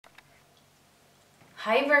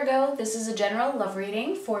Hi Virgo, this is a general love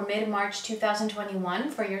reading for mid-March 2021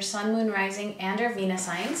 for your Sun, Moon, Rising, and your Venus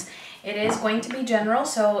signs. It is going to be general,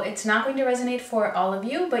 so it's not going to resonate for all of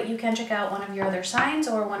you, but you can check out one of your other signs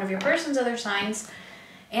or one of your person's other signs.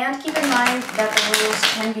 And keep in mind that the rules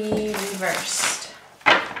can be reversed.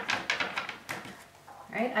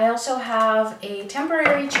 Alright, I also have a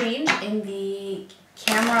temporary change in the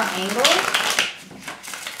camera angle.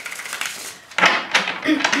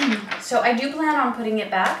 So I do plan on putting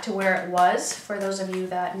it back to where it was, for those of you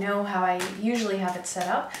that know how I usually have it set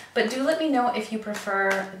up. But do let me know if you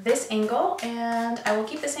prefer this angle, and I will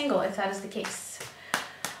keep this angle if that is the case.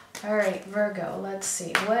 Alright, Virgo, let's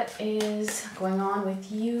see. What is going on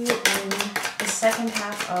with you in the second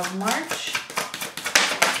half of March?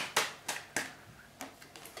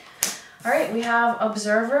 Alright, we have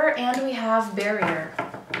Observer and we have Barrier.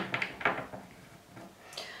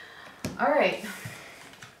 Alright.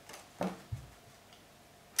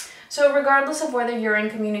 So regardless of whether you're in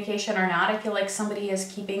communication or not, I feel like somebody is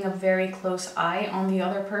keeping a very close eye on the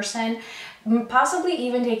other person, possibly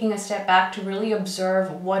even taking a step back to really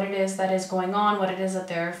observe what it is that is going on, what it is that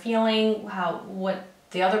they're feeling, what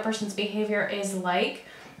the other person's behavior is like.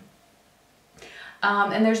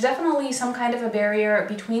 And there's definitely some kind of a barrier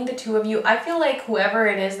between the two of you. I feel like whoever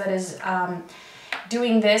it is that is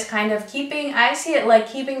doing this, kind of keeping, I see it like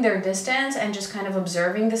keeping their distance and just kind of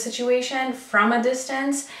observing the situation from a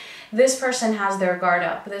distance. This person has their guard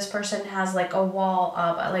up. This person has like a wall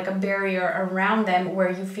up, like a barrier around them where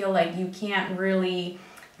you feel like you can't really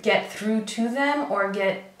get through to them or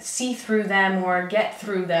see through them or get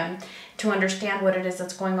through them to understand what it is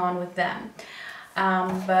that's going on with them.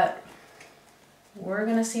 But we're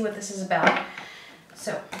gonna see what this is about.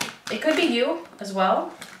 So it could be you as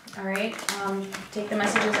well. All right, take the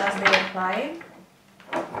messages as they apply.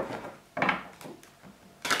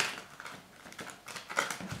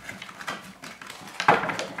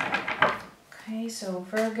 Okay, so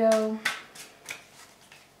Virgo,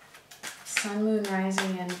 Sun, Moon,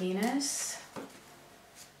 Rising, and Venus.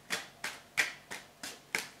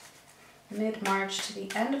 Mid-March to the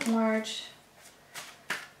end of March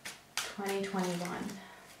 2021.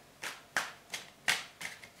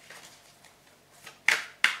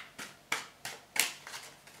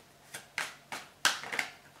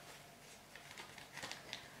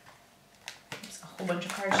 There's a whole bunch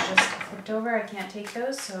of cards just flipped over. I can't take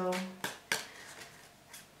those, so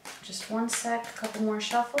just one sec, a couple more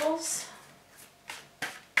shuffles.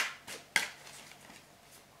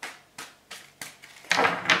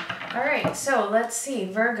 Alright, so let's see,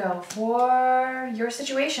 Virgo, for your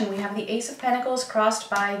situation, we have the Ace of Pentacles crossed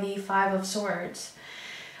by the Five of Swords.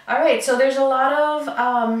 Alright, so there's a lot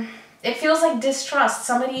of, it feels like distrust.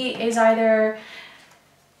 Somebody is either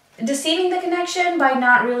deceiving the connection by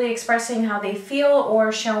not really expressing how they feel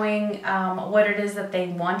or showing what it is that they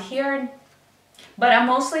want here. But I'm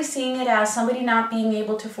mostly seeing it as somebody not being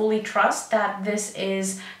able to fully trust that this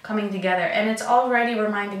is coming together. And it's already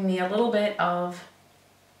reminding me a little bit of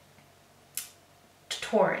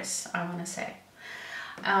Taurus, I want to say.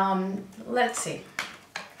 Let's see.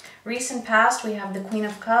 Recent past, we have the Queen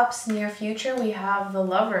of Cups. Near future, we have the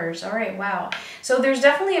Lovers. All right, wow. So there's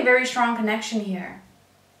definitely a very strong connection here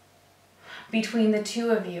between the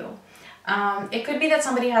two of you. It could be that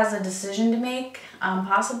somebody has a decision to make,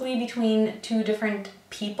 possibly between two different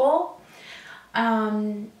people.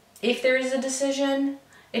 If there is a decision,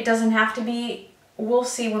 it doesn't have to be. We'll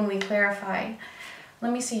see when we clarify.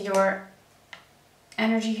 Let me see your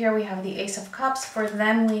energy here. We have the Ace of Cups. For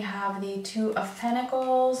them, we have the Two of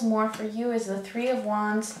Pentacles. More for you is the Three of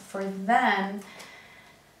Wands. For them,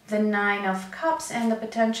 the Nine of Cups. And the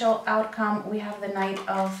potential outcome, we have the Knight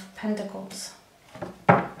of Pentacles.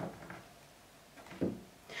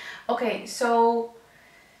 Okay, so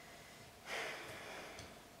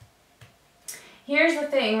here's the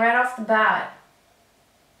thing, right off the bat.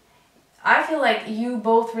 I feel like you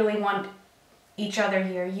both really want each other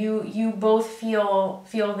here. You both feel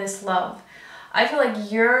this love. I feel like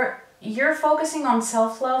you're focusing on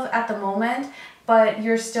self-love at the moment, but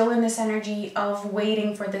you're still in this energy of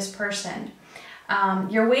waiting for this person.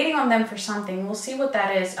 You're waiting on them for something. We'll see what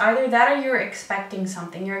that is. Either that or you're expecting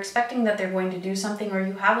something. You're expecting that they're going to do something, or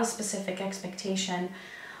you have a specific expectation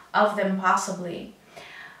of them possibly.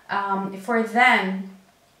 For them,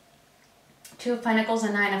 Two of Pentacles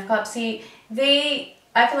and Nine of Cups. See,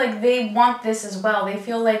 I feel like they want this as well. They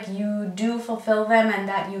feel like you do fulfill them and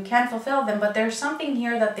that you can fulfill them, but there's something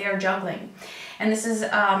here that they are juggling. And this is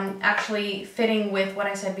actually fitting with what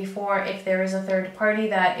I said before. If there is a third party,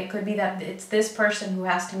 that it could be that it's this person who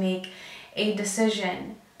has to make a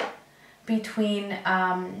decision between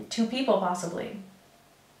two people possibly.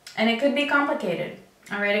 And it could be complicated.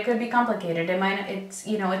 All right, it could be complicated. It's,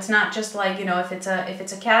 you know, it's not just like, you know, if it's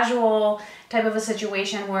a casual type of a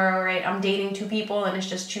situation where, all right, I'm dating two people and it's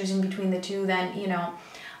just choosing between the two, then, you know,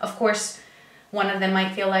 of course, one of them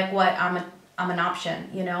might feel like, what, I'm an option,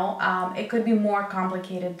 you know. It could be more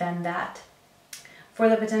complicated than that. For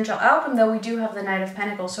the potential outcome, though, we do have the Knight of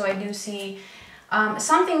Pentacles, so I do see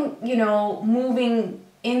something, you know, moving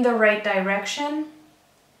in the right direction.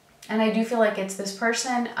 And I do feel like it's this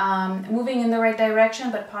person moving in the right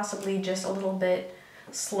direction, but possibly just a little bit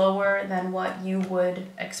slower than what you would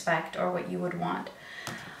expect or what you would want.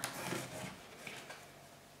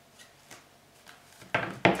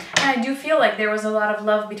 And I do feel like there was a lot of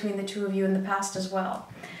love between the two of you in the past as well.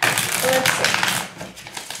 So let's see.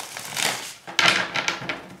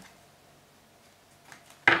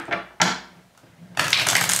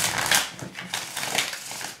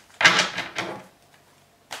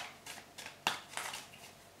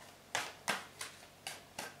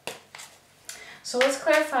 So let's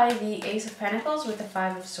clarify the Ace of Pentacles with the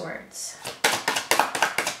Five of Swords.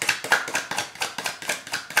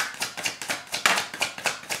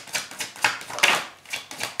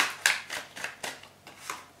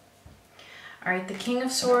 All right, the King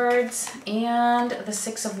of Swords and the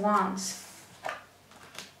Six of Wands.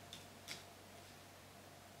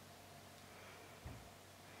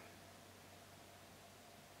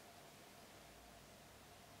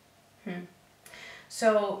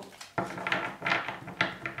 So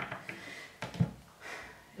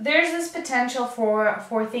there's this potential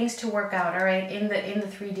for things to work out, all right, in the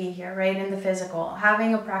 3D here, right, in the physical,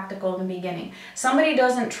 having a practical in the beginning. Somebody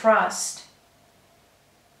doesn't trust,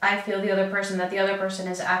 I feel, the other person, that the other person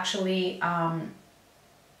is actually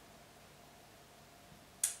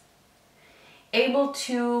able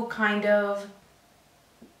to kind of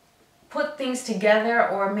put things together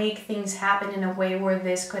or make things happen in a way where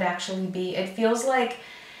this could actually be. It feels like,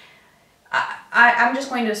 I'm just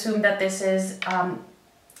going to assume that this is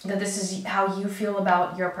how you feel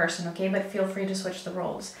about your person, okay? But feel free to switch the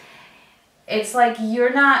roles. It's like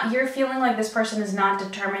you're feeling like this person is not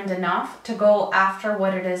determined enough to go after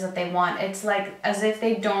what it is that they want. It's like as if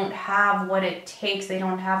they don't have what it takes. They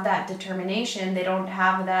don't have that determination. They don't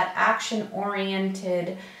have that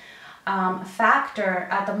action-oriented factor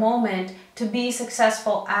at the moment to be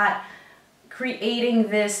successful at creating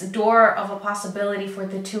this door of a possibility for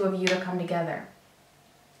the two of you to come together.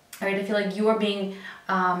 All right, I feel like you are being,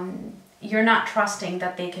 you're not trusting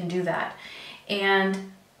that they can do that.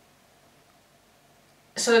 And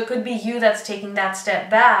so it could be you that's taking that step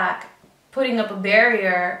back, putting up a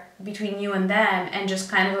barrier between you and them, and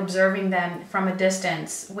just kind of observing them from a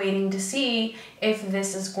distance, waiting to see if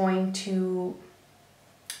this is going to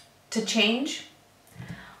change,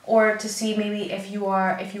 or to see maybe if you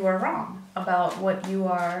are wrong about what you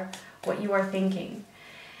are thinking.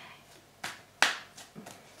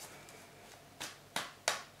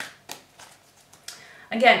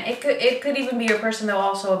 Again, it could even be your person though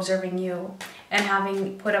also observing you and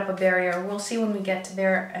having put up a barrier. We'll see when we get to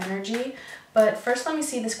their energy. But first, let me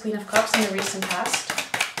see this Queen of Cups in the recent past.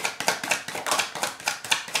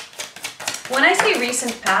 When I say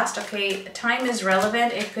recent past, okay, time is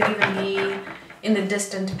relevant. It could even be in the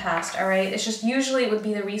distant past, all right? It's just usually it would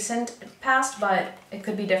be the recent past, but it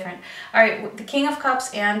could be different. All right, the King of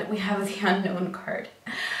Cups, and we have the Unknown card.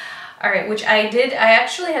 All right, which I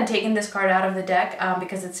actually had taken this card out of the deck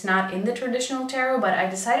because it's not in the traditional tarot, but I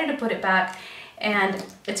decided to put it back, and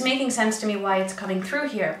it's making sense to me why it's coming through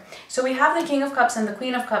here. So we have the King of Cups and the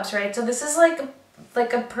Queen of Cups, right? So this is like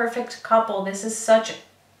a perfect couple. This is such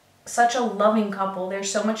a loving couple.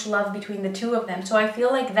 There's so much love between the two of them. So I feel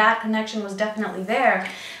like that connection was definitely there,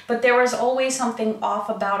 but there was always something off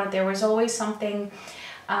about it. There was always something,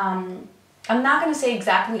 I'm not going to say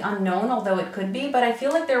exactly unknown, although it could be, but I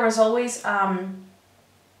feel like there was always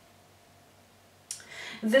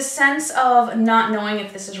this sense of not knowing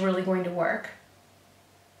if this is really going to work.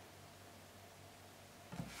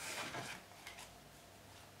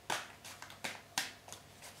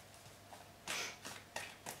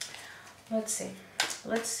 Let's see.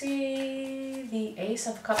 Let's see the Ace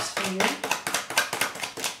of Cups for you.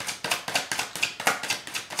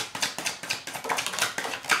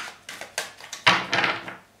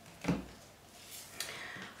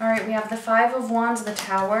 All right, we have the Five of Wands, the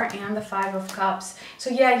Tower, and the Five of Cups. So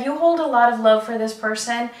yeah, you hold a lot of love for this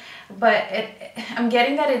person, but I'm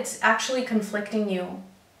getting that it's actually conflicting you.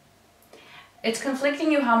 It's conflicting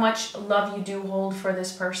you how much love you do hold for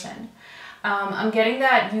this person. I'm getting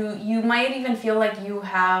that you might even feel like you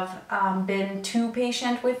have been too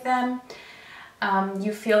patient with them.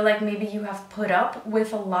 You feel like maybe you have put up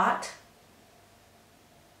with a lot.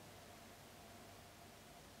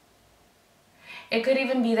 It could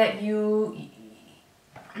even be that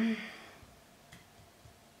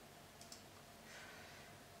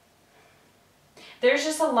there's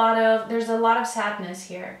just a lot of sadness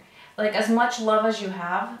here. Like, as much love as you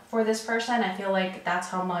have for this person, I feel like that's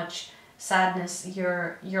how much sadness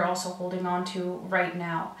you're also holding on to right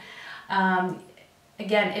now.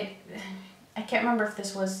 Again, I can't remember if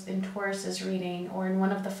this was in Taurus's reading or in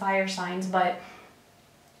one of the fire signs, but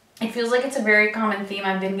it feels like it's a very common theme.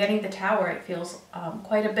 I've been getting the Tower. It feels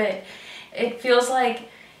quite a bit. It feels like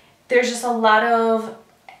there's just a lot of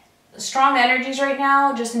strong energies right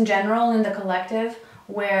now, just in general in the collective,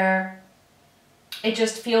 where it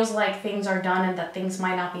just feels like things are done and that things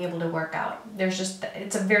might not be able to work out.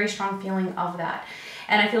 It's a very strong feeling of that.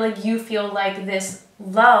 And I feel like you feel like this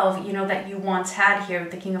love, you know, that you once had here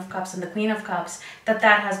with the King of Cups and the Queen of Cups, that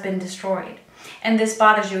has been destroyed. And this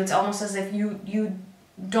bothers you. It's almost as if you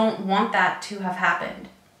don't want that to have happened.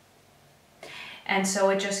 And so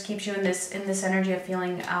it just keeps you in this energy of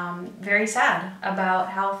feeling very sad about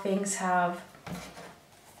how things have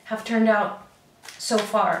turned out so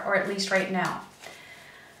far, or at least right now.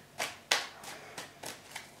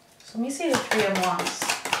 So let me see the Three of Wands.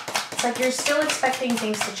 It's like you're still expecting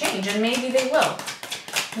things to change, and maybe they will.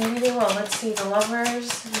 Maybe they will. Let's see, the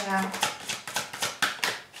Lovers, yeah.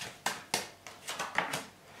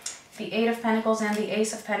 The Eight of Pentacles and the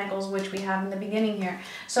Ace of Pentacles, which we have in the beginning here.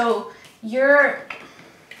 So you're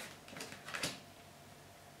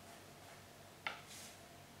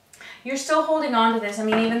still holding on to this. I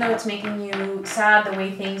mean, even though it's making you sad the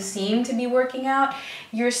way things seem to be working out,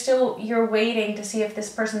 you're waiting to see if this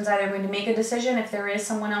person's either going to make a decision, if there is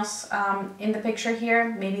someone else in the picture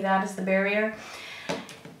here. Maybe that is the barrier.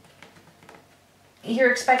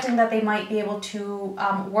 You're expecting that they might be able to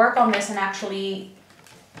work on this and actually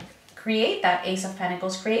create that Ace of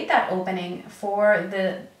Pentacles, create that opening for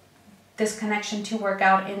this connection to work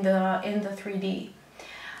out in the 3D,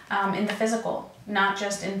 in the physical, not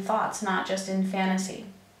just in thoughts, not just in fantasy.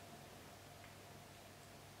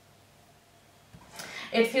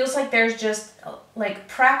 It feels like there's just like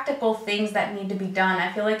practical things that need to be done.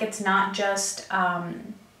 I feel like it's not just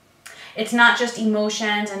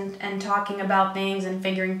emotions and talking about things and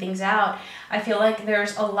figuring things out. I feel like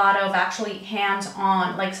there's a lot of actually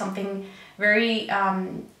hands-on, like something very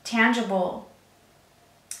tangible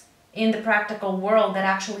in the practical world that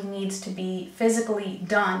actually needs to be physically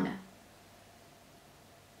done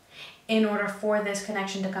in order for this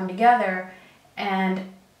connection to come together.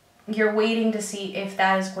 And you're waiting to see if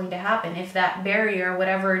that is going to happen, if that barrier,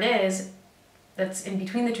 whatever it is that's in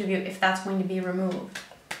between the two of you, if that's going to be removed.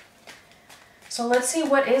 So let's see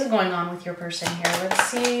what is going on with your person here. Let's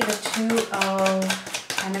see the Two of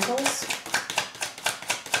Pentacles.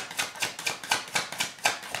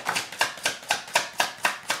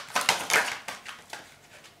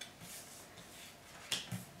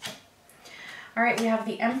 All right, we have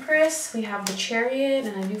the Empress, we have the Chariot,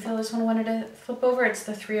 and I do feel this one wanted to flip over. It's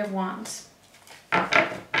the Three of Wands. All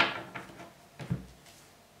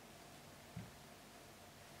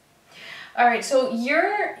right, so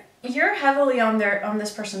you're heavily on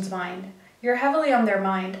this person's mind. You're heavily on their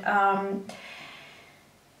mind.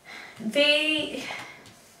 They're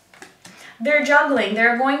juggling.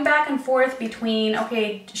 They're going back and forth between,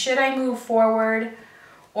 okay, should I move forward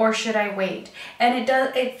or should I wait? And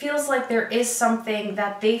it feels like there is something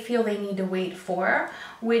that they feel they need to wait for,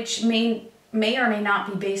 which may or may not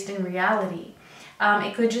be based in reality.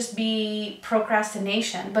 It could just be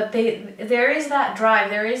procrastination, but there is that drive,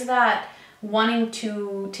 there is that wanting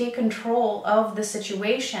to take control of the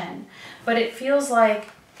situation. But it feels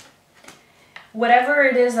like whatever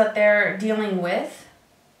it is that they're dealing with,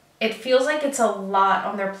 it feels like it's a lot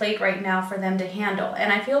on their plate right now for them to handle.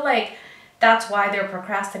 And I feel like that's why they're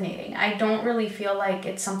procrastinating. I don't really feel like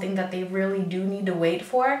it's something that they really do need to wait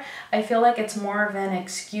for. I feel like it's more of an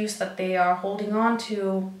excuse that they are holding on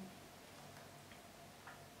to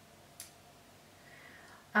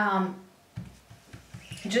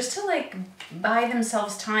just to like buy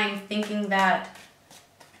themselves time, thinking that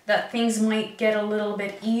things might get a little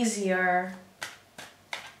bit easier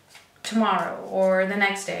tomorrow or the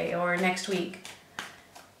next day or next week.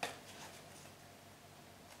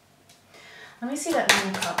 Let me see that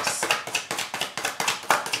Nine of Cups.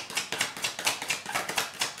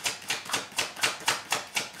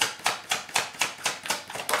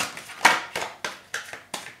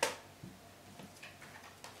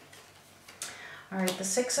 All right, the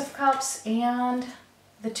Six of Cups and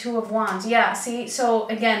the Two of Wands. Yeah, see, so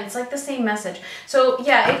again, it's like the same message. So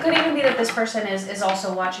yeah, it could even be that this person is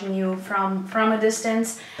also watching you from a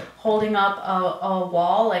distance, holding up a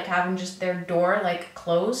wall, like having just their door like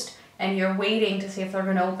closed and you're waiting to see if they're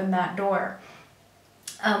going to open that door.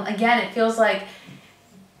 Again, it feels like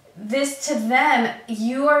this to them,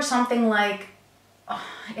 you are something like,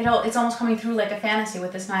 it's almost coming through like a fantasy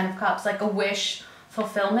with this Nine of Cups, like a wish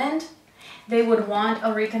fulfillment. They would want a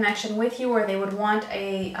reconnection with you, or they would want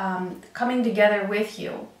a coming together with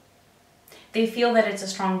you. They feel that it's a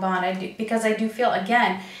strong bond. Because I do feel,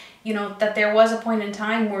 again, you know, that there was a point in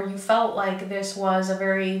time where you felt like this was a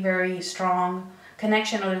very, very strong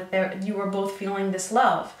connection, or that you were both feeling this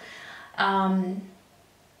love. And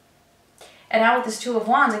now with this Two of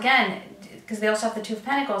Wands, again, because they also have the Two of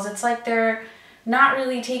Pentacles, it's like they're not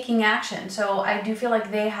really taking action. So I do feel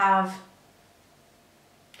like they have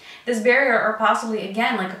this barrier, or possibly,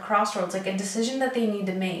 again, like a crossroads, like a decision that they need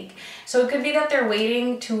to make. So it could be that they're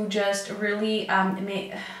waiting to just really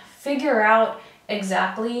figure out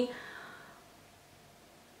exactly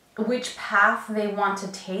which path they want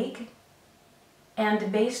to take.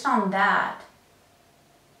 And based on that,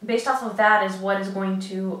 based off of that is what is going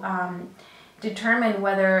to determine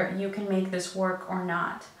whether you can make this work or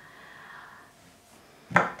not.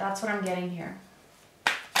 That's what I'm getting here.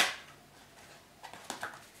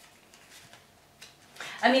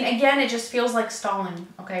 I mean, again, it just feels like stalling,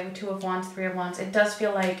 okay, with Two of Wands, Three of Wands. It does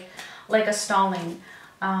feel like a stalling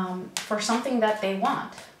for something that they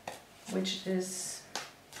want, which is,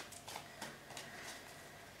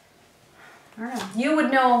 I don't know. You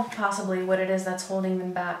would know possibly what it is that's holding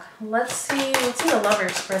them back. Let's see the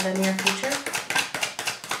Lovers for the near future.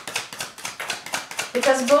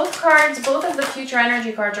 Because both of the future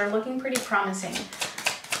energy cards are looking pretty promising.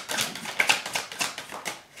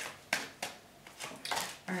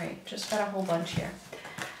 All right, just got a whole bunch here.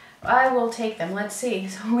 I will take them. Let's see.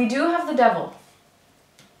 So we do have the Devil.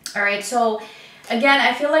 All right, so again,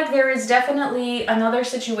 I feel like there is definitely another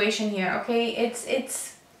situation here, okay?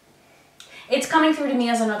 It's coming through to me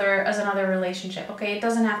as another relationship, okay? It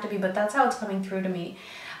doesn't have to be, but that's how it's coming through to me.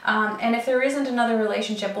 And if there isn't another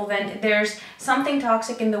relationship, well, then there's something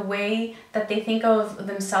toxic in the way that they think of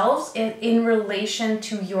themselves in relation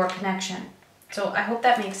to your connection. So I hope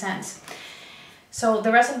that makes sense. So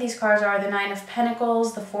the rest of these cards are the Nine of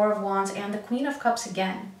Pentacles, the Four of Wands, and the Queen of Cups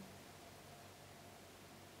again.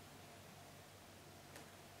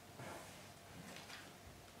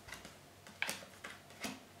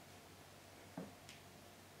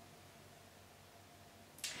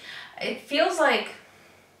 It feels like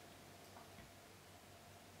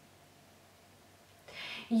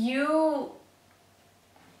you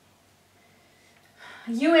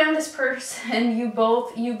and this person, you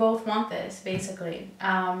both want this, basically.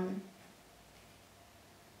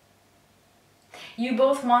 You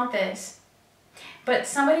both want this, but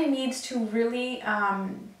somebody needs to really,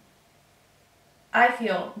 I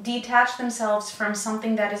feel, detach themselves from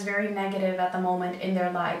something that is very negative at the moment in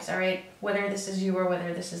their lives, all right? Whether this is you or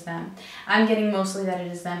whether this is them. I'm getting mostly that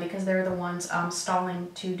it is them because they're the ones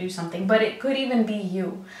stalling to do something, but it could even be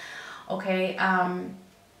you, okay?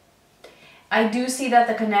 I do see that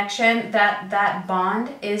the connection, that bond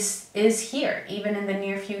is here, even in the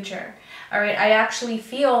near future. All right, I actually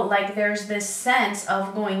feel like there's this sense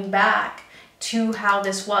of going back to how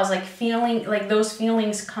this was, like feeling, like those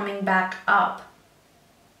feelings coming back up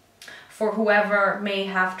for whoever may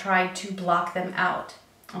have tried to block them out.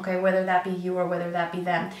 Okay, whether that be you or whether that be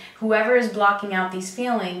them. Whoever is blocking out these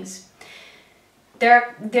feelings,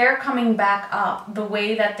 they're coming back up the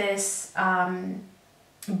way that this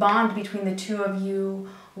bond between the two of you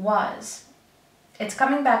was. It's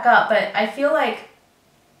coming back up, but I feel like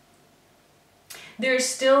there's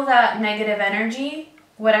still that negative energy,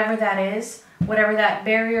 whatever that is, whatever that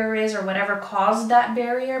barrier is, or whatever caused that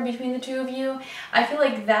barrier between the two of you. I feel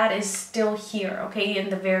like that is still here, okay,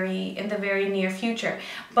 in the very near future.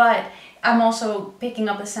 But I'm also picking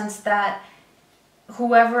up a sense that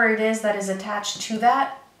whoever it is that is attached to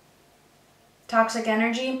that toxic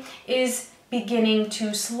energy is beginning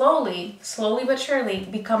to slowly but surely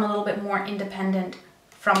become a little bit more independent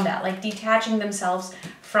from that, like detaching themselves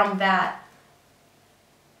from that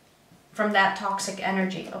toxic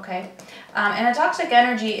energy, okay? And a toxic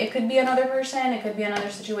energy, it could be another person, it could be another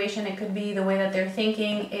situation, it could be the way that they're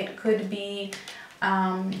thinking, it could be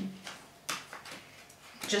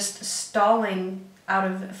just stalling out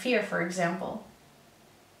of fear, for example.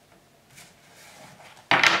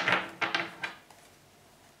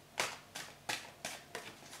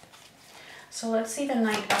 So let's see the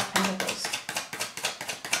Knight of Pentacles.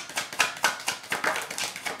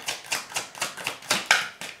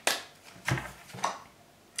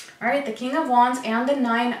 All right, the King of Wands and the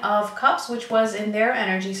Nine of Cups, which was in their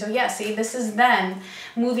energy. So yeah, see, this is them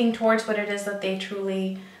moving towards what it is that they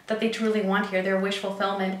truly that they truly want here, their wish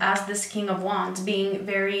fulfillment as this King of Wands, being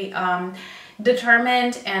very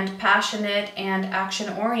determined and passionate and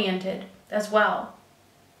action-oriented as well.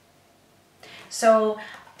 So,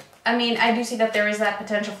 I mean, I do see that there is that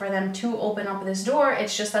potential for them to open up this door.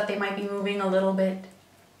 It's just that they might be moving a little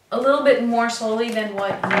bit more slowly than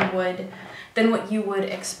what you would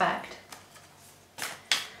expect.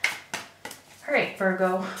 All right,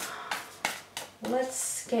 Virgo,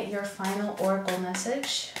 let's get your final oracle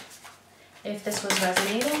message, if this was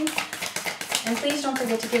resonating. And please don't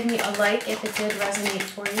forget to give me a like if it did resonate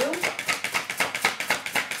for you.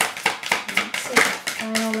 Let's see,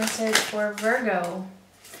 final message for Virgo.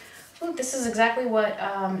 Ooh, this is exactly what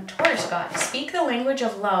Taurus got. Speak the language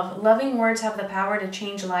of love. Loving words have the power to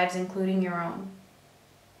change lives, including your own.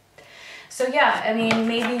 So yeah, I mean,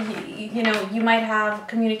 maybe, you know, you might have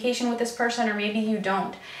communication with this person, or maybe you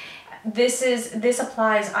don't. This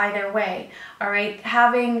applies either way, all right?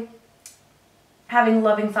 Having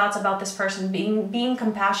loving thoughts about this person, being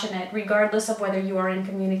compassionate, regardless of whether you are in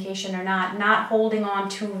communication or not holding on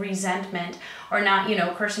to resentment, or not, you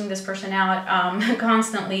know, cursing this person out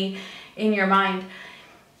constantly in your mind.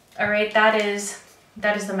 All right, that is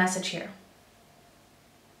the message here.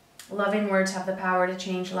 Loving words have the power to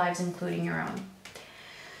change lives, including your own.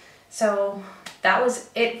 So that was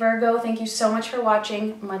it, Virgo. Thank you so much for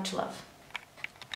watching. Much love.